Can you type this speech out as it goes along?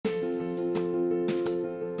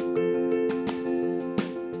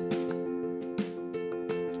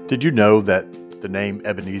Did you know that the name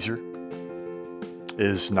Ebenezer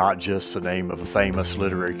is not just the name of a famous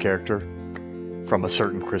literary character from a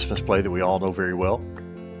certain Christmas play that we all know very well?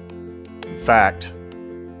 In fact,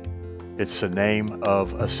 it's the name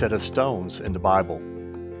of a set of stones in the Bible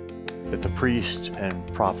that the priest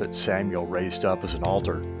and prophet Samuel raised up as an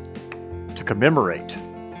altar to commemorate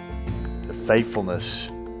the faithfulness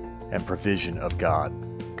and provision of God.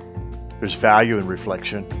 There's value in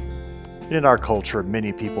reflection. In our culture,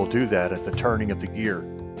 many people do that at the turning of the year,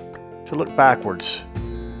 to look backwards,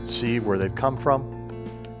 see where they've come from,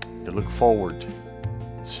 to look forward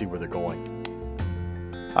and see where they're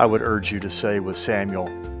going. I would urge you to say with Samuel,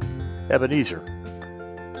 Ebenezer,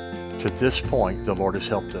 to this point the Lord has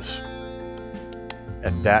helped us,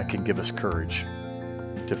 and that can give us courage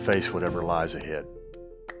to face whatever lies ahead.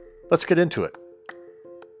 Let's get into it.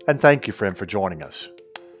 And thank you, friend, for joining us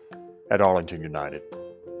at Arlington United.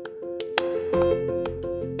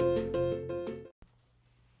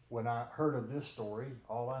 When I heard of this story,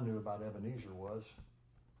 all I knew about Ebenezer was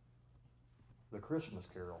the Christmas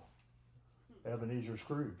Carol, Ebenezer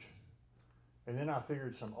Scrooge. And then I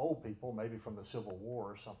figured some old people, maybe from the Civil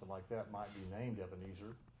War or something like that, might be named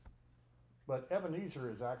Ebenezer. But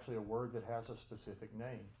Ebenezer is actually a word that has a specific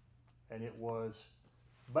name. And it was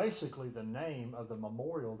basically the name of the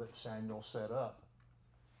memorial that Samuel set up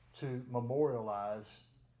to memorialize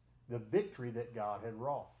the victory that God had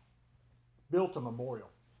wrought. Built a memorial.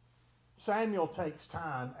 Samuel takes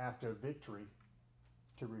time after victory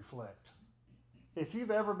to reflect. If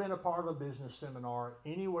you've ever been a part of a business seminar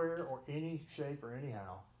anywhere or any shape or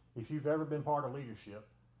anyhow, if you've ever been part of leadership,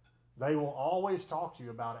 they will always talk to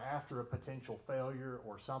you about after a potential failure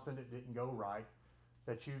or something that didn't go right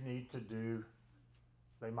that you need to do.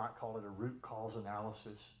 They might call it a root cause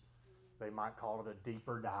analysis. They might call it a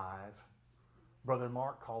deeper dive. Brother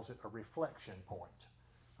Mark calls it a reflection point.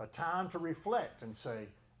 A time to reflect and say,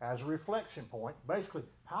 as a reflection point, basically,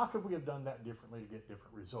 how could we have done that differently to get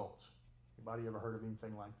different results? Anybody ever heard of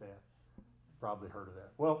anything like that? Probably heard of that.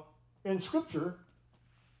 Well, in Scripture,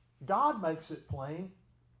 God makes it plain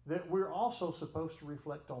that we're also supposed to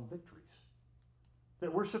reflect on victories.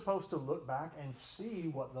 That we're supposed to look back and see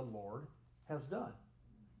what the Lord has done.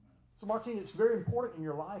 So, Martine, it's very important in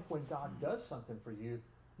your life when God does something for you,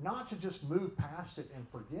 not to just move past it and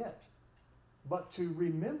forget, but to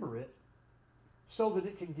remember it so that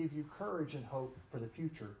it can give you courage and hope for the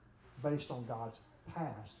future based on God's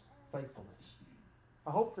past faithfulness.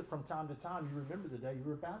 I hope that from time to time you remember the day you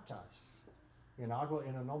were baptized in agua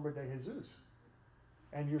en el nombre de Jesus,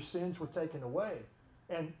 and your sins were taken away,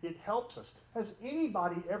 and it helps us. Has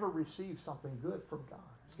anybody ever received something good from God?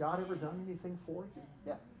 Has God ever done anything for you?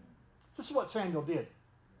 Yeah. This is what Samuel did.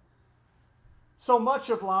 So much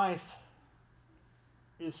of life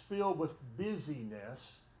is filled with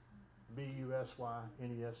busyness, busyness,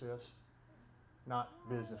 not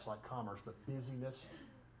business like commerce, but busyness,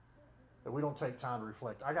 that we don't take time to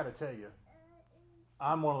reflect. I got to tell you,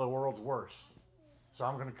 I'm one of the world's worst, so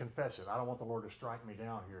I'm going to confess it. I don't want the Lord to strike me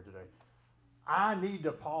down here today. I need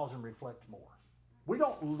to pause and reflect more. We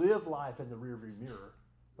don't live life in the rearview mirror,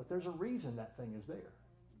 but there's a reason that thing is there.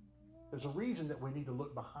 There's a reason that we need to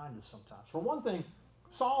look behind us sometimes. For one thing,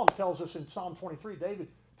 Psalm tells us in Psalm 23, David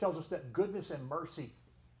tells us that goodness and mercy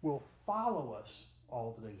will follow us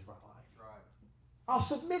all the days of our life. Right. I'll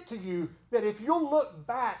submit to you that if you'll look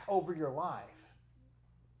back over your life,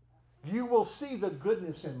 you will see the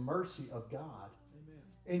goodness and mercy of God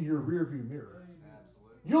in your rearview mirror.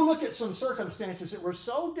 Absolutely. You'll look at some circumstances that were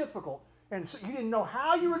so difficult and so you didn't know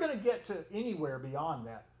how you were going to get to anywhere beyond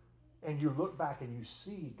that. And you look back and you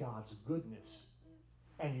see God's goodness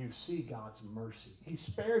and you see God's mercy. He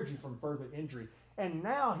spared you from further injury. And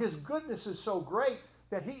now his goodness is so great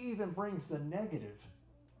that he even brings the negative,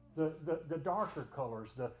 the darker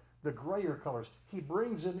colors, the grayer colors. He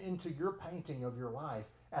brings them into your painting of your life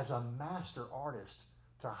as a master artist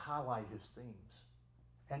to highlight his themes.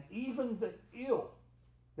 And even the ill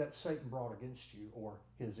that Satan brought against you or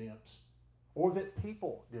his imps, or that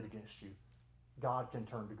people did against you, God can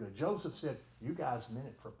turn to good. Joseph said, you guys meant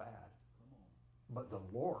it for bad, but the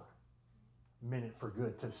Lord meant it for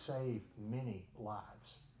good to save many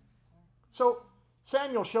lives. So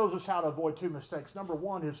Samuel shows us how to avoid two mistakes. Number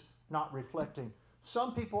one is not reflecting.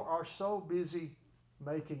 Some people are so busy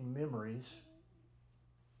making memories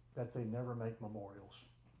that they never make memorials.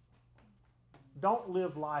 Don't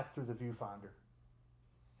live life through the viewfinder.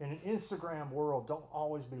 In an Instagram world, don't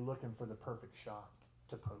always be looking for the perfect shot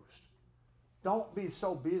to post. Don't be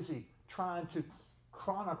so busy trying to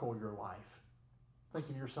chronicle your life,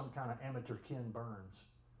 thinking you're some kind of amateur Ken Burns.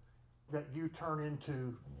 that you turn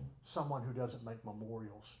into someone who doesn't make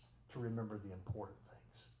memorials to remember the important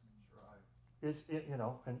things. That's right. You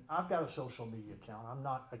know, and I've got a social media account. I'm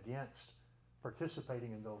not against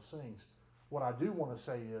participating in those things. What I do want to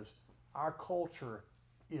say is our culture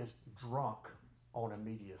is drunk on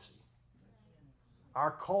immediacy.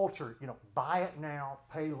 Our culture, you know, buy it now,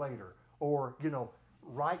 pay later, or, you know,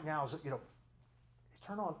 right now, you know,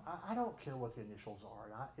 turn on, I don't care what the initials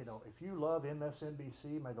are. You know, if you love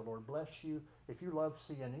MSNBC, may the Lord bless you. If you love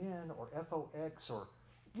CNN or FOX, or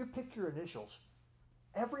you pick your initials,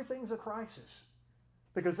 everything's a crisis.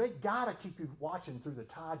 Because they got to keep you watching through the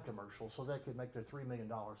Tide commercials so they can make their $3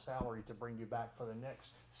 million salary to bring you back for the next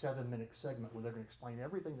 7-minute segment where they're going to explain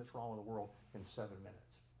everything that's wrong with the world in 7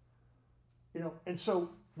 minutes. You know, and so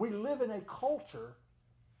we live in a culture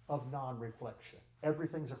of non-reflection.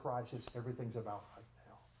 Everything's a crisis. Everything's about right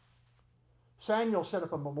now. Samuel set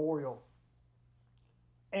up a memorial,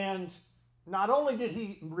 and not only did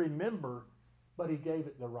he remember, but he gave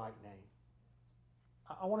it the right name.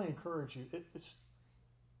 I want to encourage you.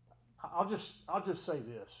 I'll just say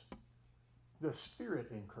this. The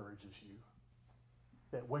Spirit encourages you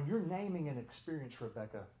that when you're naming an experience,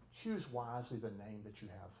 Rebecca, choose wisely the name that you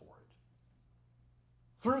have for it.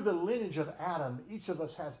 Through the lineage of Adam, each of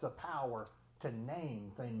us has the power to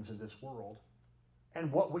name things in this world.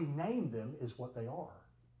 And what we name them is what they are.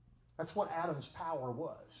 That's what Adam's power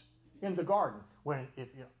was. In the garden,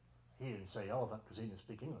 he didn't say elephant because he didn't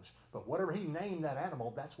speak English, but whatever he named that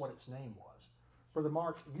animal, that's what its name was. Brother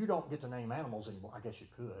Mark, you don't get to name animals anymore. I guess you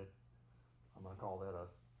could. I'm going to call that a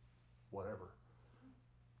whatever.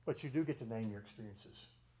 But you do get to name your experiences.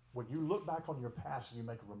 When you look back on your past and you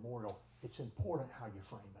make a memorial, it's important how you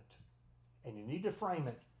frame it. And you need to frame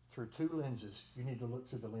it through two lenses. You need to look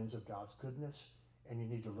through the lens of God's goodness, and you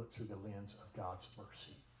need to look through the lens of God's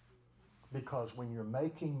mercy. Because when you're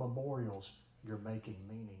making memorials, you're making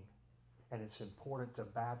meaning. And it's important to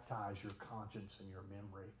baptize your conscience and your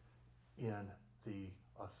memory in the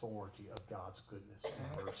authority of God's goodness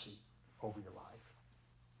and mercy over your life.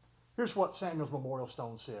 Here's what Samuel's memorial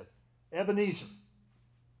stone said. Ebenezer.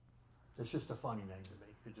 It's just a funny name to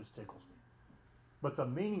me. It just tickles me. But the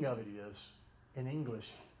meaning of it is, in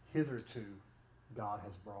English, hitherto God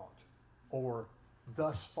has brought. Or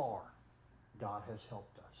thus far God has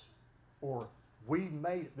helped us. Or we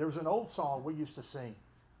made it. There was an old song we used to sing.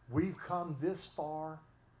 We've come this far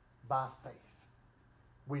by faith.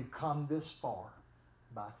 We've come this far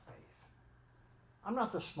by faith. I'm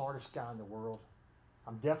not the smartest guy in the world.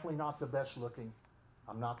 I'm definitely not the best looking.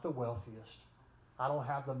 I'm not the wealthiest. I don't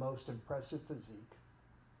have the most impressive physique.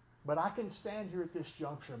 But I can stand here at this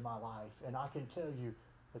juncture in my life and I can tell you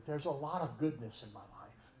that there's a lot of goodness in my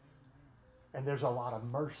life. And there's a lot of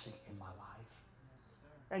mercy in my life.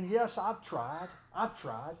 And yes, I've tried.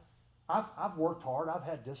 I've worked hard. I've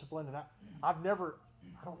had discipline. And I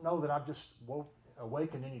don't know that I've just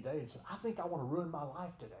awakened any day and said, I think I want to ruin my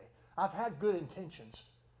life today. I've had good intentions.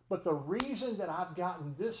 But the reason that I've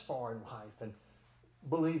gotten this far in life, and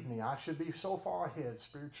believe me, I should be so far ahead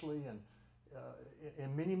spiritually and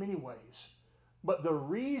in many, many ways. But the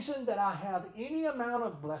reason that I have any amount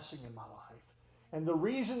of blessing in my life, and the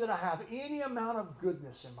reason that I have any amount of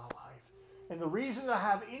goodness in my life, and the reason that I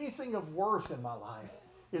have anything of worth in my life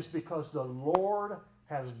is because the Lord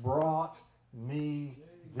has brought me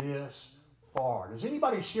this far. Does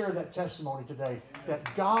anybody share that testimony today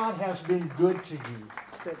that God has been good to you,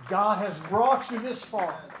 that God has brought you this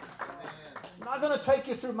far? I'm not going to take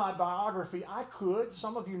you through my biography. I could.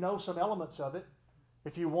 Some of you know some elements of it.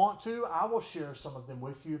 If you want to, I will share some of them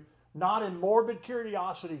with you, not in morbid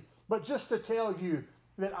curiosity, but just to tell you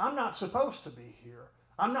that I'm not supposed to be here.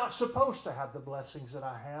 I'm not supposed to have the blessings that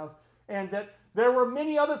I have, and that there were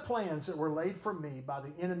many other plans that were laid for me by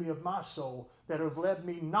the enemy of my soul that have led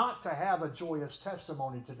me not to have a joyous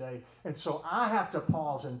testimony today. And so I have to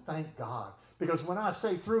pause and thank God. Because when I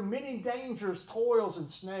say through many dangers, toils, and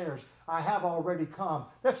snares, I have already come.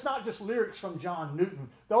 That's not just lyrics from John Newton.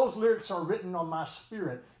 Those lyrics are written on my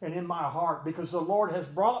spirit and in my heart because the Lord has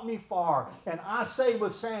brought me far. And I say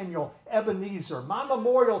with Samuel, Ebenezer. My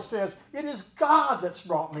memorial says, it is God that's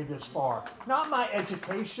brought me this far. Not my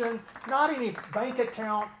education, not any bank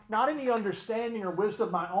account, not any understanding or wisdom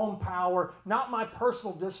of my own power, not my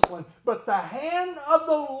personal discipline, but the hand of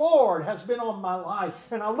the Lord has been on my life.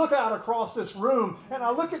 And I look out across this room and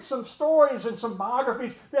I look at some stories and some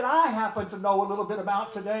biographies that I happen to know a little bit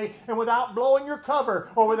about today, and without blowing your cover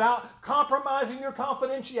or without compromising your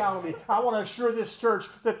confidentiality, I want to assure this church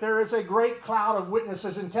that there is a great cloud of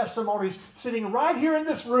witnesses and testimonies sitting right here in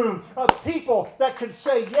this room of people that could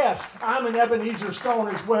say, yes, I'm an Ebenezer Stone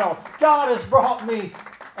as well. God has brought me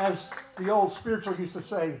as the old spiritual used to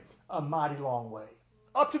say, a mighty long way.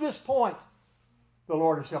 Up to this point, the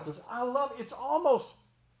Lord has helped us. I love it. It's almost,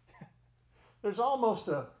 there's almost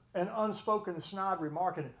an unspoken snide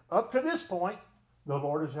remark in it. Up to this point, the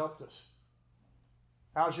Lord has helped us.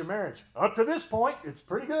 How's your marriage? Up to this point, it's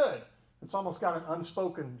pretty good. It's almost got an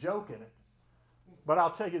unspoken joke in it. But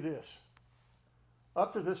I'll tell you this.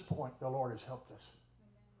 Up to this point, the Lord has helped us.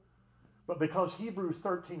 But because Hebrews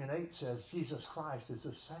 13:8 says Jesus Christ is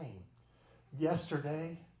the same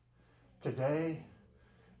yesterday, today,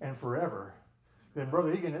 and forever, then,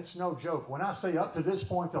 Brother Egan, it's no joke. When I say up to this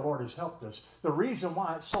point, the Lord has helped us, the reason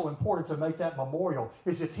why it's so important to make that memorial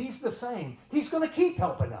is if He's the same, He's going to keep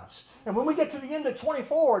helping us. And when we get to the end of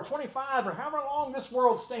 24 or 25 or however long this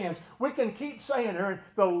world stands, we can keep saying,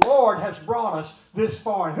 the Lord has brought us this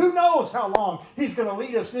far. And who knows how long He's going to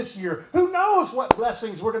lead us this year? Who knows what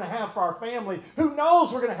blessings we're going to have for our family? Who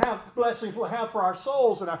knows we're going to have blessings we'll have for our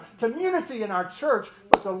souls and our community and our church?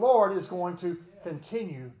 But the Lord is going to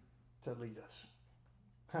continue to lead us.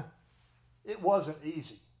 It wasn't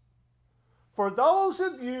easy. For those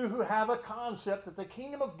of you who have a concept that the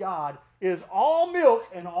kingdom of God is all milk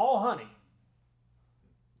and all honey,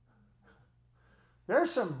 there's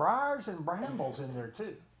some briars and brambles in there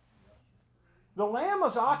too. The land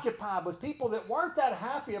was occupied with people that weren't that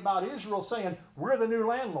happy about Israel saying, we're the new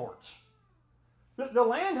landlords. The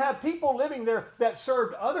land had people living there that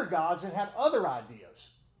served other gods and had other ideas.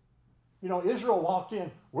 You know, Israel walked in,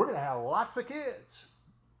 we're going to have lots of kids.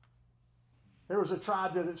 There was a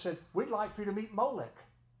tribe there that said, we'd like for you to meet Molech.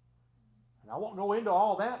 And I won't go into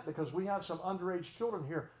all that because we have some underage children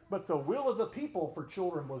here. But the will of the people for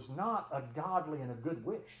children was not a godly and a good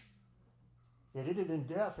wish. It ended in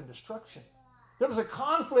death and destruction. There was a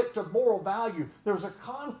conflict of moral value. There was a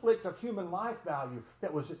conflict of human life value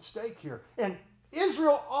that was at stake here. And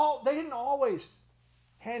Israel, they didn't always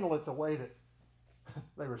handle it the way that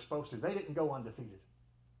they were supposed to. They didn't go undefeated.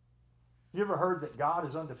 You ever heard that God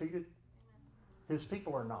is undefeated? His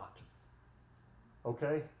people are not.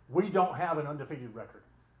 Okay? We don't have an undefeated record.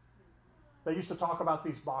 They used to talk about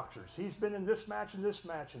these boxers. He's been in this match and this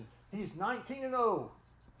match, and he's 19-0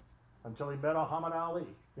 until he met Muhammad Ali.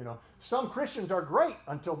 You know, some Christians are great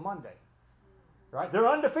until Monday. Right? They're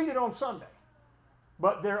undefeated on Sunday.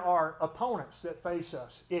 But there are opponents that face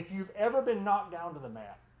us. If you've ever been knocked down to the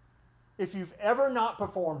mat, if you've ever not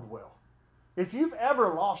performed well, if you've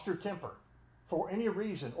ever lost your temper for any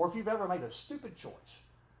reason, or if you've ever made a stupid choice,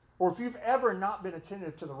 or if you've ever not been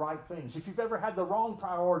attentive to the right things, if you've ever had the wrong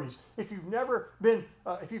priorities, if you've ever been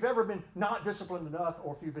not disciplined enough,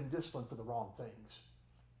 or if you've been disciplined for the wrong things,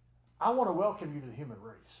 I want to welcome you to the human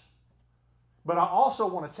race. But I also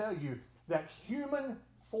want to tell you that human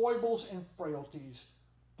foibles and frailties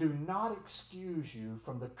do not excuse you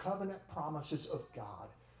from the covenant promises of God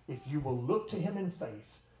if you will look to Him in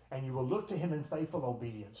faith. And you will look to Him in faithful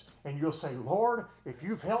obedience. And you'll say, Lord, if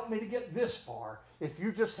you've helped me to get this far, if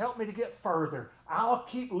you just helped me to get further, I'll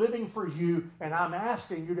keep living for you, and I'm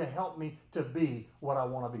asking you to help me to be what I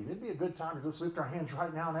want to be. It'd be a good time to just lift our hands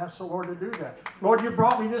right now and ask the Lord to do that. Lord, you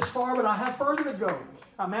brought me this far, but I have further to go.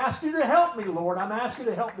 I'm asking you to help me, Lord. I'm asking you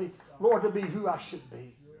to help me, Lord, to be who I should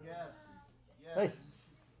be. Yes. Yes. Hey,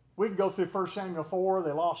 we can go through 1 Samuel 4.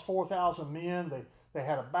 They lost 4,000 men. They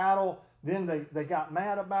had a battle. Then they got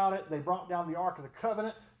mad about it. They brought down the Ark of the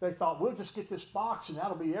Covenant. They thought, we'll just get this box and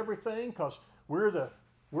that'll be everything because we're the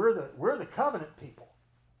covenant people.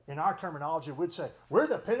 In our terminology, we'd say, we're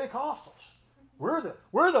the Pentecostals. We're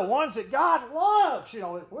the ones that God loves. You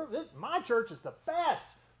know, my church is the best.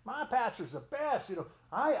 My pastor's the best. You know,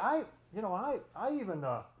 I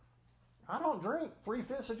don't drink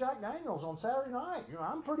 3/5 of Jack Daniels on Saturday night. You know,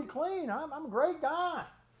 I'm pretty clean. I'm a great guy.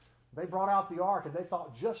 They brought out the ark, and they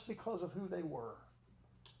thought just because of who they were,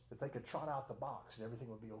 that they could trot out the box and everything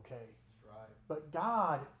would be okay. That's right. But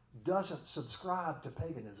God doesn't subscribe to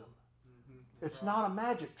paganism. It's not a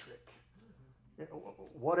magic trick.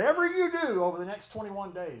 Whatever you do over the next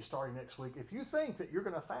 21 days, starting next week, if you think that you're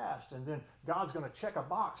going to fast and then God's going to check a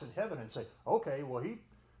box in heaven and say, okay, well, he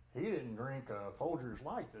didn't drink a Folgers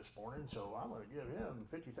Light this morning, so I'm going to give him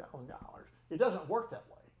 $50,000. It doesn't work that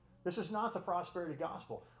way. This is not the prosperity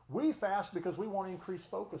gospel. We fast because we want to increase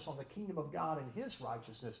focus on the kingdom of God and His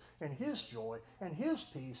righteousness and His joy and His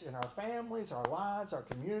peace in our families, our lives, our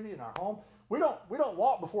community, and our home. We don't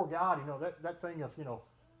walk before God, you know, that thing of, you know,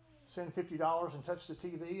 send $50 and touch the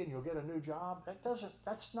TV and you'll get a new job.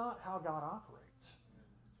 That's not how God operates.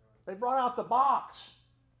 They brought out the box,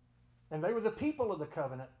 and they were the people of the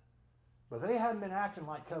covenant, but they hadn't been acting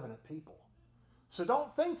like covenant people. So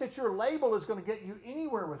don't think that your label is going to get you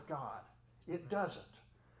anywhere with God. It doesn't.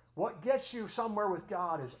 What gets you somewhere with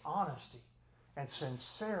God is honesty and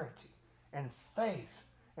sincerity and faith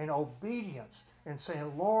and obedience and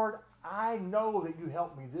saying, Lord, I know that you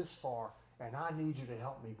helped me this far, and I need you to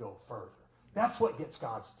help me go further. That's what gets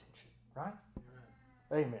God's attention, right?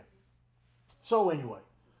 Amen. So anyway,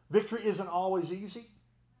 victory isn't always easy,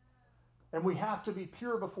 and we have to be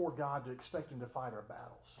pure before God to expect Him to fight our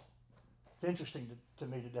battles. It's interesting to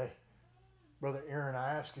me today. Brother Aaron,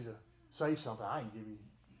 I asked you to say something. I can give you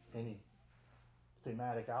any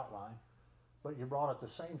thematic outline, but you brought up the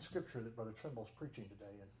same scripture that Brother Trimble's preaching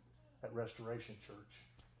today at Restoration Church,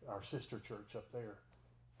 our sister church up there.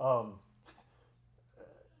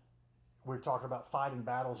 We're talking about fighting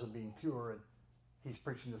battles and being pure, and he's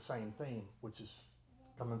preaching the same theme, which is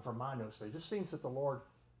coming from my notes today. It just seems that the Lord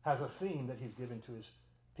has a theme that he's given to his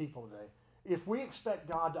people today. If we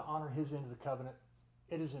expect God to honor his end of the covenant,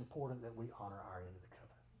 it is important that we honor our end of the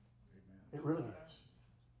covenant. Amen. It really is.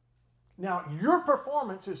 Now, your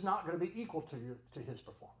performance is not going to be equal to his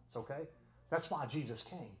performance, okay? That's why Jesus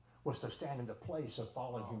came, was to stand in the place of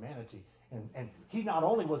fallen humanity. And he not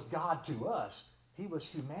only was God to us, he was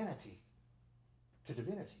humanity to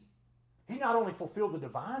divinity. He not only fulfilled the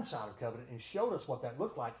divine side of covenant and showed us what that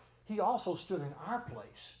looked like, he also stood in our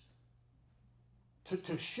place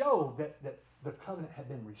to show that the covenant had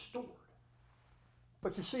been restored.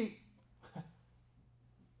 But you see,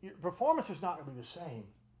 your performance is not going to be the same,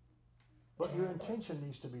 but your intention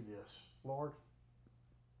needs to be this. Lord,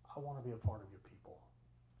 I want to be a part of your people.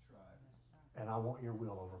 That's right. And I want your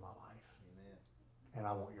will over my life. Amen. And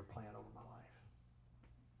I want your plan over my life.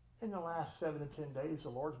 In the last 7 to 10 days, the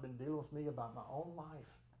Lord's been dealing with me about my own life.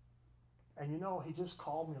 And you know, he just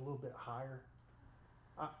called me a little bit higher.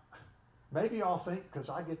 Maybe y'all think, because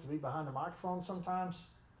I get to be behind the microphone sometimes,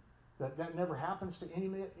 that never happens to any,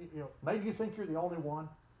 maybe you think you're the only one.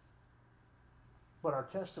 But our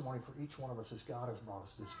testimony for each one of us is God has brought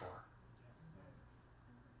us this far.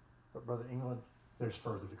 But Brother England, there's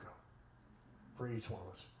further to go for each one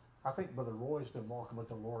of us. I think Brother Roy's been walking with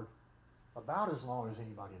the Lord about as long as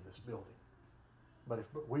anybody in this building. But if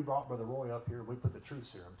we brought Brother Roy up here, we put the truth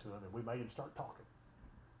serum to him, and we made him start talking,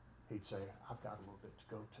 he'd say, I've got a little bit to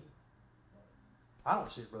go to. I don't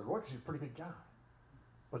see it, Brother Roy, because he's a pretty good guy.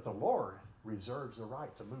 But the Lord reserves the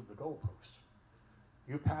right to move the goalposts.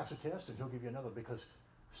 You pass a test, and he'll give you another, because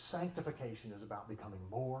sanctification is about becoming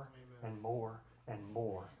more and more and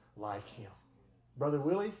more like him. Brother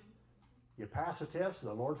Willie, you pass a test,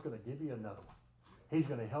 the Lord's going to give you another one. He's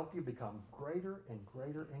going to help you become greater and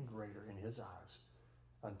greater and greater in his eyes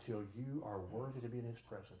until you are worthy to be in his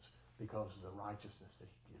presence because of the righteousness that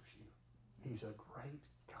he gives you. He's a great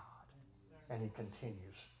God, and he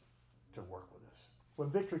continues to work with us. When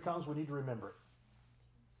victory comes, we need to remember it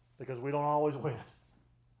because we don't always win.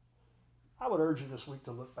 I would urge you this week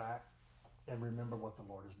to look back and remember what the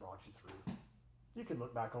Lord has brought you through. You can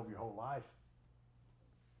look back over your whole life.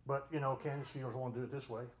 But, Kansas viewers want to do it this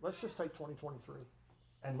way. Let's just take 2023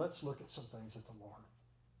 and let's look at some things that the Lord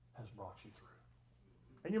has brought you through.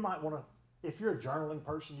 And you might want to, if you're a journaling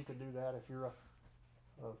person, you can do that. If you're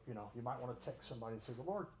you might want to text somebody and say, the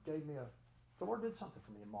Lord did something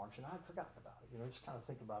for me in March and I'd forgotten about it. Just kind of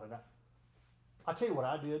think about it. I'll tell you what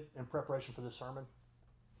I did in preparation for this sermon.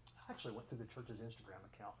 I actually went through the church's Instagram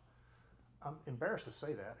account. I'm embarrassed to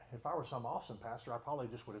say that. If I were some awesome pastor, I probably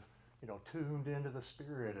just would have tuned into the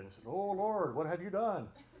Spirit and said, oh, Lord, what have you done?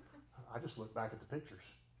 I just looked back at the pictures.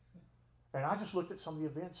 And I just looked at some of the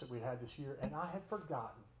events that we had this year, and I had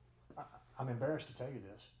forgotten. I'm embarrassed to tell you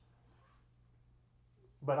this,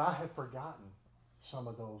 but I had forgotten some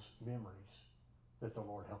of those memories that the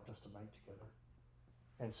Lord helped us to make together.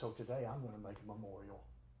 And so today I'm going to make a memorial.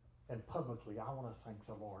 And publicly, I want to thank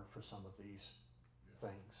the Lord for some of these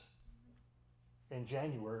things. In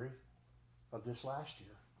January of this last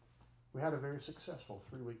year, we had a very successful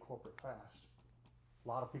 3-week corporate fast. A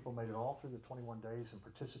lot of people made it all through the 21 days and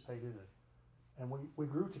participated, and we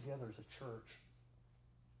grew together as a church.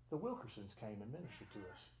 The Wilkersons came and ministered to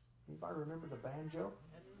us. Anybody remember the banjo?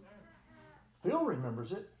 Phil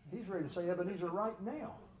remembers it. He's ready to say Ebenezer right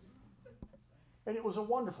now. And it was a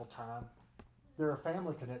wonderful time. There are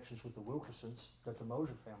family connections with the Wilkersons that the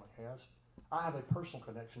Mosier family has. I have a personal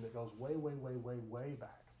connection that goes way, way, way, way, way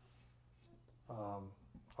back.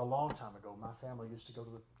 A long time ago, my family used to go to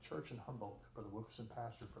the church in Humboldt where the Wilkerson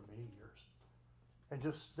pastor for many years. And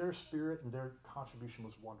just their spirit and their contribution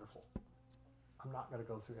was wonderful. I'm not going to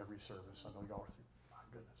go through every service. I know y'all are through. My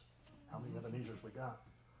goodness, how many Ebenezers we got.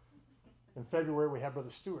 In February, we had Brother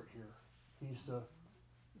Stewart here. He's the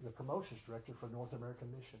promotions director for North American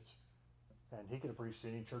Missions. And he could have preached to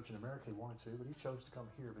any church in America he wanted to, but he chose to come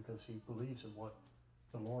here because he believes in what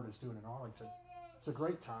the Lord is doing in Arlington. It's a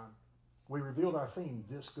great time. We revealed our theme,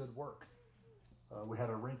 This Good Work. We had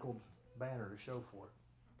a wrinkled banner to show for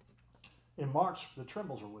it. In March, the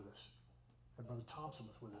Trimbles were with us, and Brother Thompson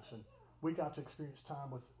was with us, and we got to experience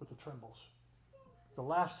time with the Trimbles. The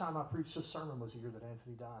last time I preached this sermon was the year that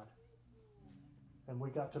Anthony died, and we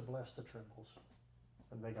got to bless the Trimbles,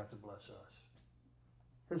 and they got to bless us.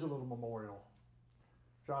 Here's a little memorial.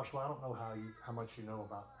 Joshua, I don't know how much you know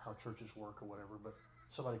about how churches work or whatever, but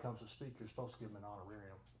somebody comes to speak, you're supposed to give them an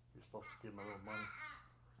honorarium. You're supposed to give them a little money.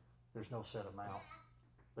 There's no set amount.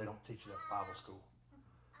 They don't teach you that in Bible school.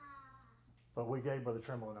 But we gave Brother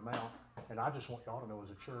Trimble an amount, and I just want y'all to know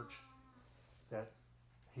as a church that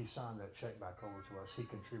he signed that check back over to us. He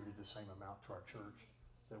contributed the same amount to our church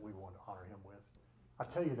that we wanted to honor him with. I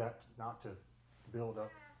tell you that not to build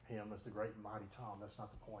up him as the great and mighty Tom. That's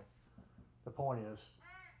not the point. The point is,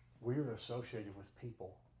 we're associated with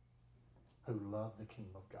people who love the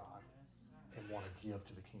kingdom of God and want to give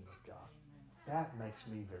to the kingdom of God. That makes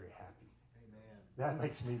me very happy. Amen. That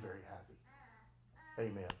makes me very happy.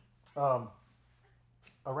 Amen.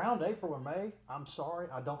 Around April or May, I'm sorry,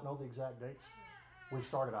 I don't know the exact dates, we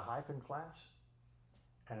started a hyphen class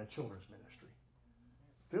and a children's ministry.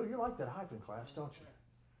 Phil, you like that hyphen class, don't you?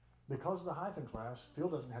 Because of the hyphen class, Phil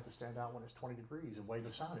doesn't have to stand out when it's 20 degrees and wave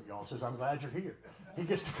a sign at y'all. Says, I'm glad you're here. He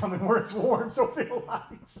gets to come in where it's warm, so Phil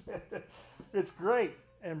likes it. It's great.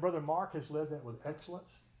 And Brother Mark has led that with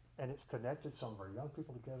excellence, and it's connected some of our young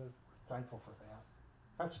people together. We're thankful for that.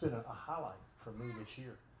 That's been a highlight for me this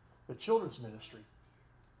year. The children's ministry.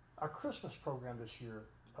 Our Christmas program this year,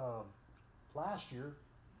 last year,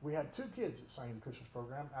 we had 2 kids that sang the Christmas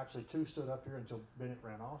program. Actually, 2 stood up here until Bennett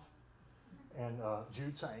ran off. And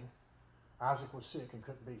Jude sang. Isaac was sick and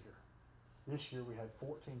couldn't be here. This year we had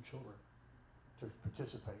 14 children to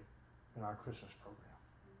participate in our Christmas program.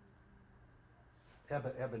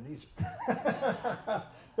 Ebenezer.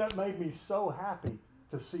 That made me so happy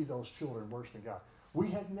to see those children worshiping God. We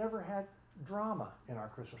had never had drama in our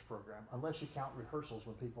Christmas program, unless you count rehearsals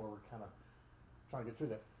when people were kind of trying to get through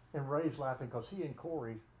that. And Ray's laughing because he and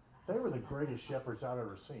Corey, they were the greatest shepherds I've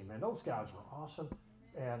ever seen. Man, those guys were awesome.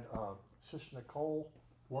 And Sister Nicole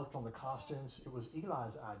worked on the costumes. It was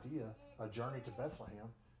Eli's idea, a journey to Bethlehem.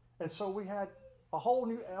 And so we had a whole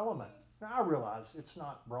new element. Now, I realize it's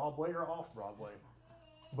not Broadway or off Broadway,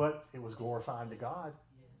 but it was glorifying to God.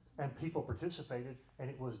 And people participated, and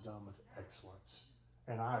it was done with excellence.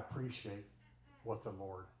 And I appreciate what the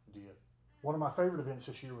Lord did. One of my favorite events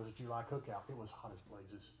this year was a July cookout. It was hot as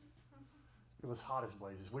blazes. It was hot as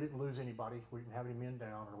blazes. We didn't lose anybody. We didn't have any men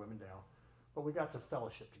down or women down. But we got to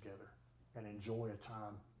fellowship together and enjoy a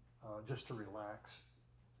time just to relax.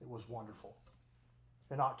 It was wonderful.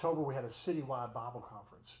 In October, we had a citywide Bible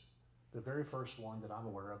conference, the very first one that I'm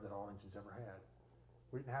aware of that Arlington's ever had.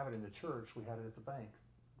 We didn't have it in the church. We had it at the bank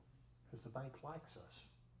because the bank likes us.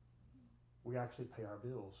 We actually pay our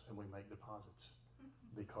bills and we make deposits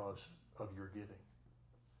because of your giving.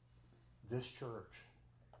 This church,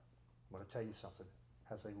 I'm going to tell you something,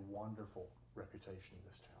 has a wonderful reputation in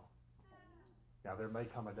this town. Now, there may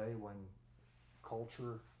come a day when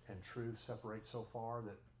culture and truth separate so far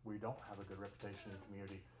that we don't have a good reputation in the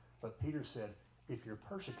community. But Peter said, if you're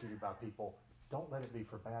persecuted by people, don't let it be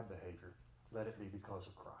for bad behavior. Let it be because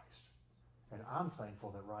of Christ. And I'm thankful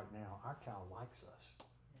that right now our town likes us.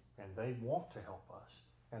 And they want to help us.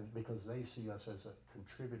 And because they see us as a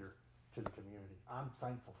contributor to the community. I'm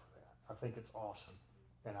thankful for that. I think it's awesome.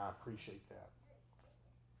 And I appreciate that.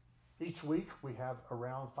 Each week we have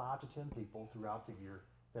around 5 to 10 people throughout the year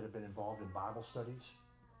that have been involved in Bible studies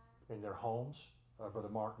in their homes. Brother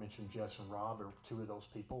Mark mentioned Jess and Rob are 2 of those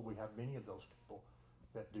people. We have many of those people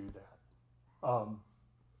that do that.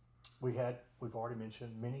 We've already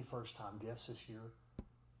mentioned many first-time guests this year,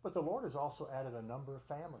 but the Lord has also added a number of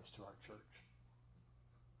families to our church.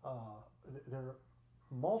 There are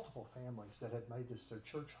multiple families that have made this their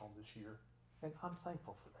church home this year, and I'm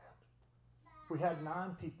thankful for that. We had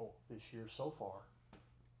 9 people this year so far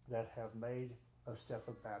that have made a step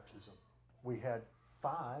of baptism. We had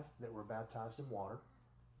 5 that were baptized in water,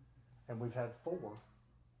 and we've had 4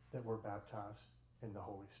 that were baptized in the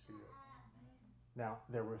Holy Spirit. Now,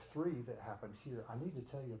 there were 3 that happened here. I need to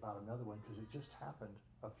tell you about another one because it just happened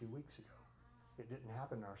a few weeks ago. It didn't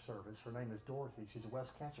happen in our service. Her name is Dorothy. She's a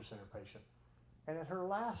West Cancer Center patient. And at her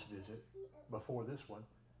last visit, before this one,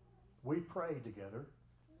 we prayed together,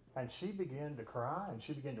 and she began to cry, and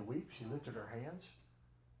she began to weep. She lifted her hands,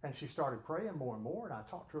 and she started praying more and more, and I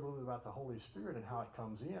talked to her a little bit about the Holy Spirit and how it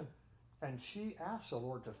comes in, and she asked the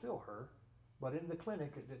Lord to fill her, but in the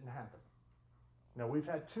clinic, it didn't happen. Now, we've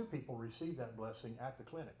had 2 people receive that blessing at the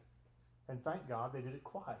clinic, And thank God they did it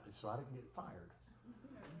quietly so I didn't get fired.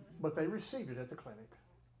 But they received it at the clinic.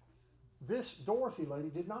 This Dorothy lady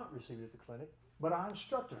did not receive it at the clinic, but I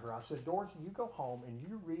instructed her. I said, Dorothy, you go home and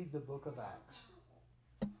you read the book of Acts.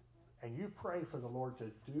 And you pray for the Lord to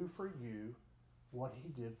do for you what he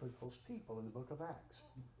did for those people in the book of Acts.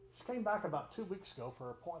 She came back about 2 weeks ago for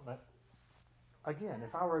her appointment. Again,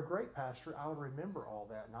 if I were a great pastor, I would remember all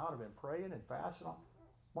that, and I would have been praying and fasting.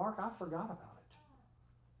 Mark, I forgot about it.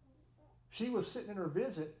 She was sitting in her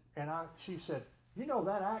visit, and she said, you know,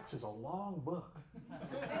 that Acts is a long book.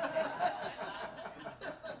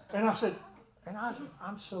 And I said,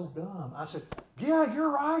 I'm so dumb. I said, yeah, you're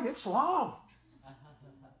right, it's long.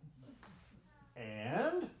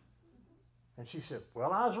 And she said,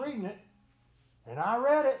 well, I was reading it, and I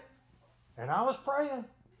read it, and I was praying.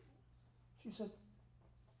 She said,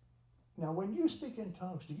 now when you speak in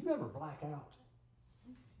tongues, do you ever black out?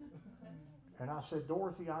 And I said,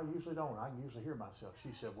 Dorothy, I usually don't. I can usually hear myself.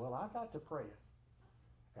 She said, well, I got to praying.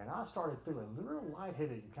 And I started feeling a little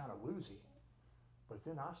lightheaded and kind of woozy. But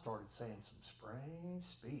then I started saying some strange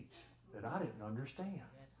speech that I didn't understand.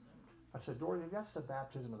 I said, Dorothy, that's the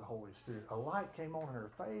baptism of the Holy Spirit. A light came on in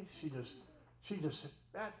her face. She just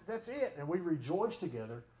that's it. And we rejoiced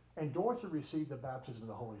together. And Dorothy received the baptism of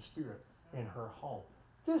the Holy Spirit in her home.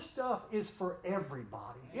 This stuff is for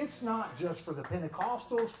everybody. It's not just for the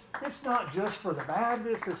Pentecostals. It's not just for the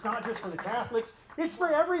Baptists. It's not just for the Catholics. It's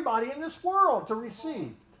for everybody in this world to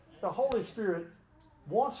receive. The Holy Spirit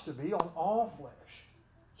wants to be on all flesh.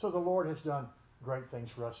 So the Lord has done great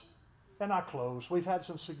things for us. And I close. We've had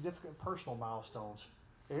some significant personal milestones.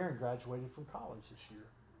 Aaron graduated from college this year.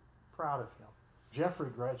 Proud of him.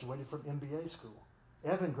 Jeffrey graduated from MBA school.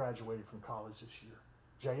 Evan graduated from college this year.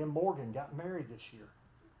 Jay and Morgan got married this year.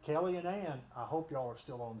 Kelly and Ann, I hope y'all are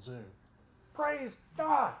still on Zoom. Praise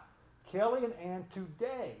God! Kelly and Ann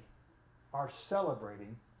today are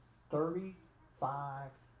celebrating 35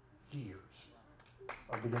 years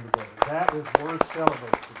of being together. That is worth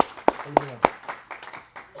celebrating. Amen.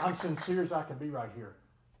 I'm sincere as I can be right here.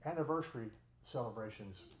 Anniversary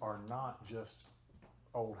celebrations are not just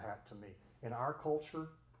old hat to me. In our culture,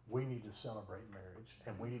 we need to celebrate marriage,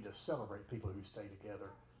 and we need to celebrate people who stay together.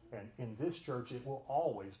 And in this church, it will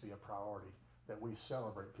always be a priority that we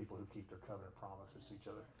celebrate people who keep their covenant promises to each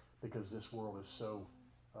other, because this world is so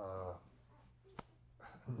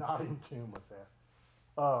not in tune with that.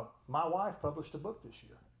 My wife published a book this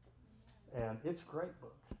year, and it's a great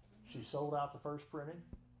book. She sold out the first printing.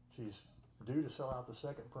 She's due to sell out the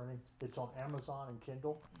second printing. It's on Amazon and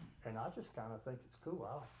Kindle, and I just kind of think it's cool.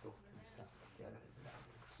 I like to go and just kind of look at it every now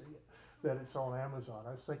and then to see it, that it's on Amazon.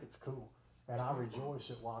 I just think it's cool. And I rejoice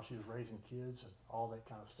that while she was raising kids and all that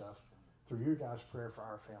kind of stuff, through your guys' prayer for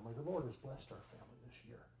our family, the Lord has blessed our family this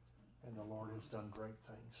year. And the Lord has done great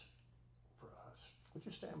things for us. Would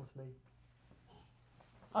you stand with me?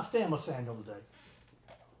 I stand with Samuel today.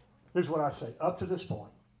 Here's what I say. Up to this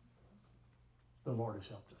point, the Lord has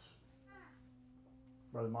helped us.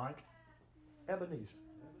 Brother Mike, Ebenezer.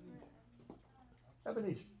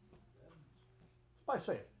 Ebenezer. Somebody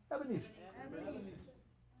say it. Ebenezer. Ebenezer.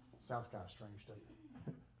 Sounds kind of strange, doesn't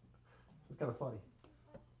it? It's kind of funny.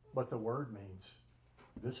 But the word means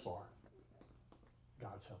this far,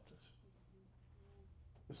 God's helped us.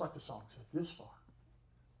 It's like the song said, this far,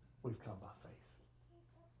 we've come by faith.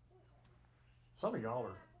 Some of y'all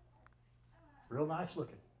are real nice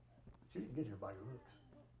looking. But you didn't get here by your looks.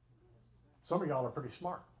 Some of y'all are pretty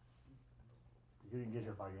smart. You didn't get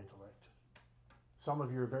here by your intellect. Some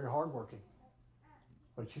of you are very hardworking,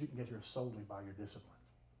 but you didn't get here solely by your discipline.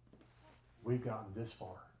 We've gotten this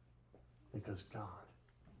far because God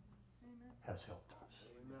has helped us.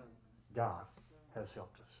 Amen. God has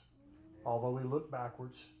helped us. Although we look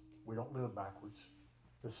backwards, we don't live backwards.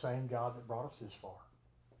 The same God that brought us this far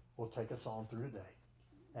will take us on through today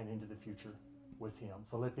and into the future with him.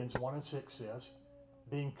 Philippians 1:6 says,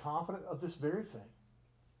 being confident of this very thing,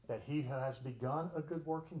 that he who has begun a good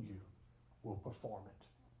work in you will perform it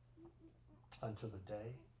until the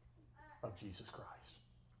day of Jesus Christ.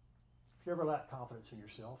 If you ever lack confidence in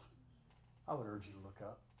yourself, I would urge you to look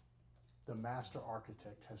up. The master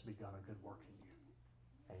architect has begun a good work in you.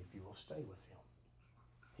 And if you will stay with him,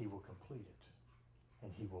 he will complete it.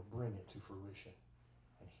 And he will bring it to fruition.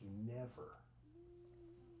 And he never,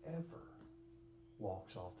 ever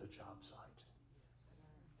walks off the job site.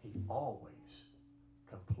 He always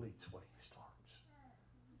completes what he starts.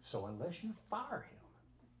 So unless you fire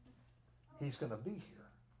him, he's going to be here.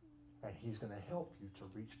 And he's going to help you to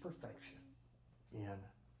reach perfection in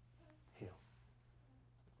him.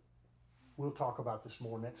 We'll talk about this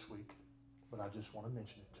more next week, but I just want to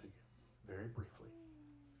mention it to you very briefly.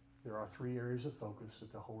 There are 3 areas of focus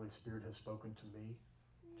that the Holy Spirit has spoken to me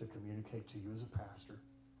to communicate to you as a pastor.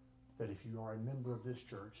 That if you are a member of this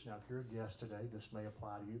church, now if you're a guest today, this may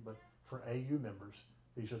apply to you, but for AU members,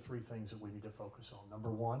 these are 3 things that we need to focus on.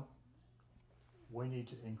 Number 1, we need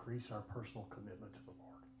to increase our personal commitment to the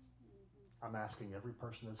Lord. I'm asking every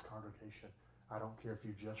person in this congregation, I don't care if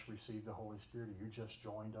you just received the Holy Spirit or you just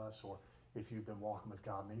joined us or if you've been walking with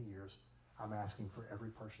God many years, I'm asking for every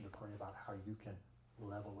person to pray about how you can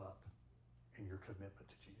level up in your commitment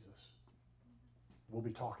to Jesus. We'll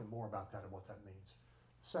be talking more about that and what that means.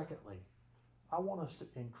 Secondly, I want us to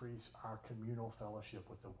increase our communal fellowship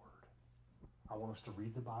with the Word. I want us to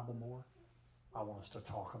read the Bible more. I want us to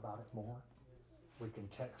talk about it more. We can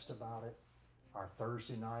text about it. Our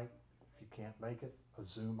Thursday night, if you can't make it, a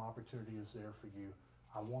Zoom opportunity is there for you.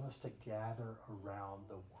 I want us to gather around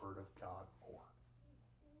the Word of God more.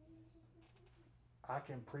 I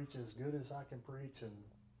can preach as good as I can preach, and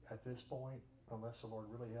at this point, unless the Lord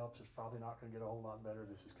really helps, it's probably not going to get a whole lot better.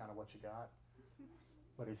 This is kind of what you got.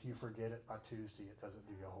 But if you forget it by Tuesday, it doesn't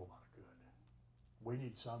do you a whole lot of good. We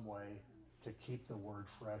need some way to keep the Word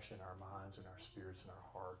fresh in our minds and our spirits and our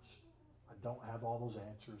hearts. I don't have all those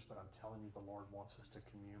answers, but I'm telling you the Lord wants us to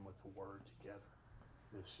commune with the Word together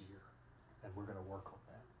this year. And we're going to work on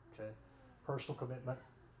that, okay? Personal commitment,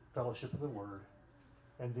 fellowship of the Word,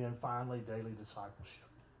 and then finally, daily discipleship.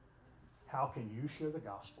 How can you share the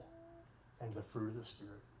gospel and the fruit of the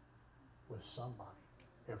Spirit with somebody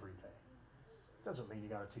every day? It doesn't mean you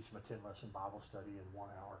got to teach them a 10-lesson Bible study in 1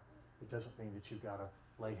 hour. It doesn't mean that you've got to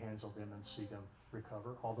lay hands on them and see them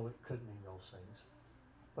recover, although it could mean those things.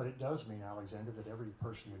 But it does mean, Alexander, that every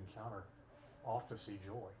person you encounter ought to see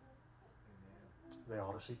joy. They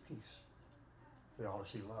ought to see peace. They ought to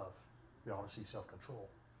see love. They ought to see self-control.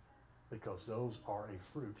 Because those are a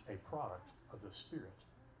fruit, a product of the Spirit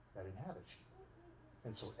that inhabits you.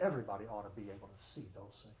 And so everybody ought to be able to see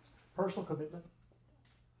those things. Personal commitment,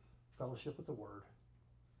 fellowship with the Word,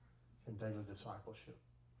 and daily discipleship.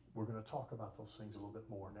 We're going to talk about those things a little bit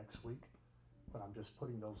more next week, but I'm just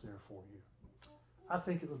putting those there for you. I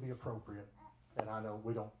think it would be appropriate, and I know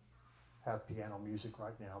we don't have piano music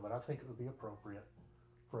right now, but I think it would be appropriate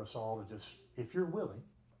for us all to just, if you're willing,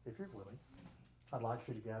 I'd like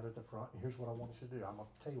for you to gather at the front, and here's what I want you to do. I'm going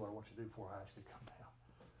to tell you what I want you to do before I ask you to come down.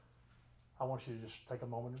 I want you to just take a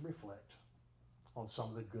moment and reflect on some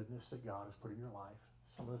of the goodness that God has put in your life,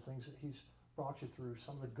 some of the things that He's brought you through,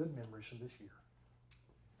 some of the good memories from this year.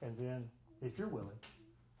 And then, if you're willing,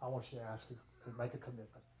 I want you to make a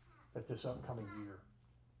commitment that this upcoming year,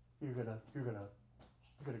 you're gonna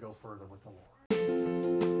go further with the Lord.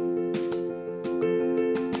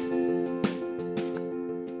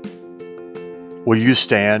 Will you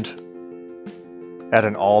stand at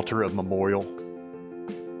an altar of memorial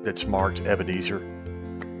that's marked Ebenezer?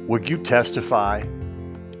 Will you testify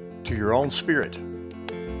to your own spirit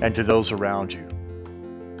and to those around you?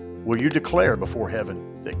 Will you declare before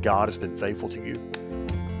heaven that God has been faithful to you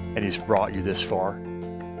and He's brought you this far?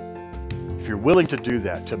 If you're willing to do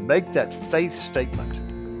that, to make that faith statement,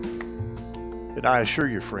 then I assure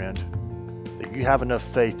you, friend, that you have enough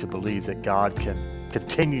faith to believe that God can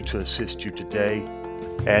continue to assist you today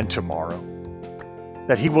and tomorrow,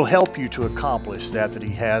 that He will help you to accomplish that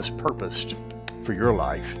He has purposed for your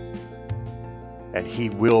life, and He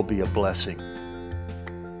will be a blessing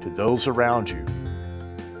to those around you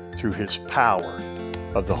through His power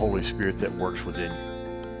of the Holy Spirit that works within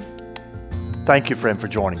you. Thank you, friend, for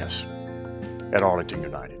joining us at Arlington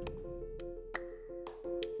United.